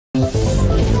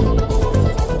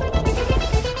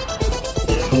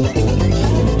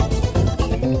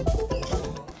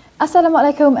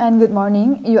Assalamualaikum and good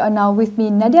morning. You are now with me,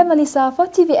 Nadia Melissa, for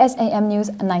Tvs Am News,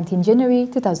 19 January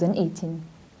 2018.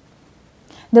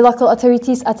 The local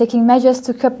authorities are taking measures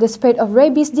to curb the spread of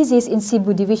rabies disease in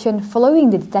Cebu Division following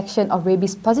the detection of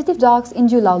rabies-positive dogs in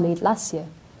July late last year.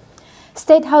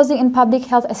 State Housing and Public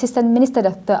Health Assistant Minister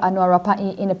Dr. Anwar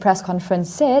Rapai in a press conference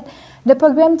said the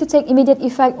program to take immediate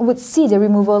effect would see the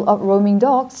removal of roaming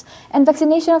dogs and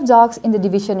vaccination of dogs in the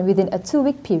division within a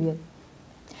 2-week period.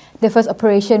 The first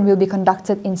operation will be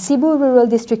conducted in Cebu Rural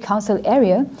District Council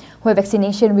area, where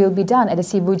vaccination will be done at the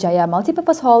Cebu Jaya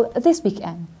Multipurpose Hall this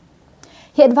weekend.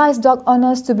 He advised dog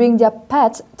owners to bring their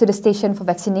pets to the station for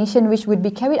vaccination, which would be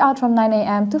carried out from 9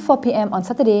 a.m. to 4 p.m. on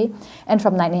Saturday and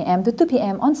from 9 a.m. to 2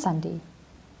 p.m. on Sunday.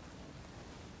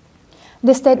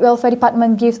 The State Welfare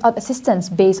Department gives out assistance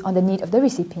based on the need of the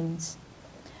recipients.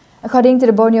 According to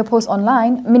the Borneo Post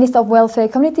Online, Minister of Welfare,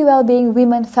 Community Wellbeing,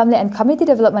 Women, Family and Community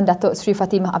Development Datuk Sri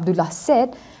Fatimah Abdullah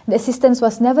said the assistance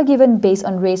was never given based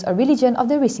on race or religion of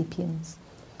the recipients.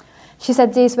 She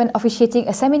said this when officiating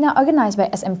a seminar organized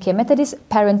by SMK Methodist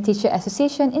Parent-Teacher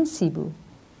Association in Cebu.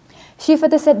 She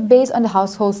further said based on the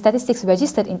household statistics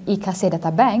registered in eKasih Data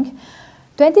Bank,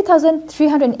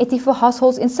 20,384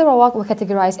 households in Sarawak were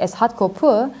categorized as hardcore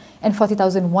poor and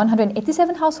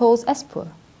 40,187 households as poor.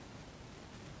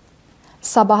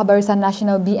 Sabah Barisan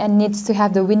Nasional BN needs to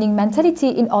have the winning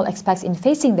mentality in all aspects in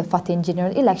facing the 14th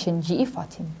general election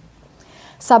GE14.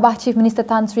 Sabah Chief Minister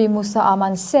Tan Sri Musa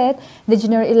Aman said the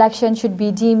general election should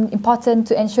be deemed important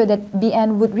to ensure that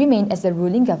BN would remain as the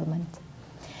ruling government.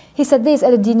 He said this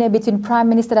at a dinner between Prime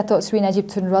Minister Datuk Sri Najib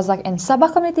Tun Razak and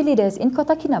Sabah community leaders in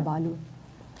Kota Kinabalu.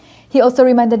 He also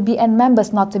reminded BN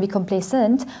members not to be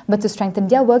complacent, but to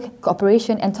strengthen their work,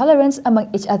 cooperation and tolerance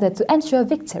among each other to ensure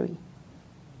victory.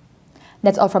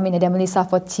 That's all from me, Nadia Melissa,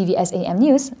 for Tvs Am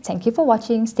News. Thank you for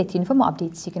watching. Stay tuned for more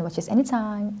updates. You can watch us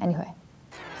anytime, anywhere.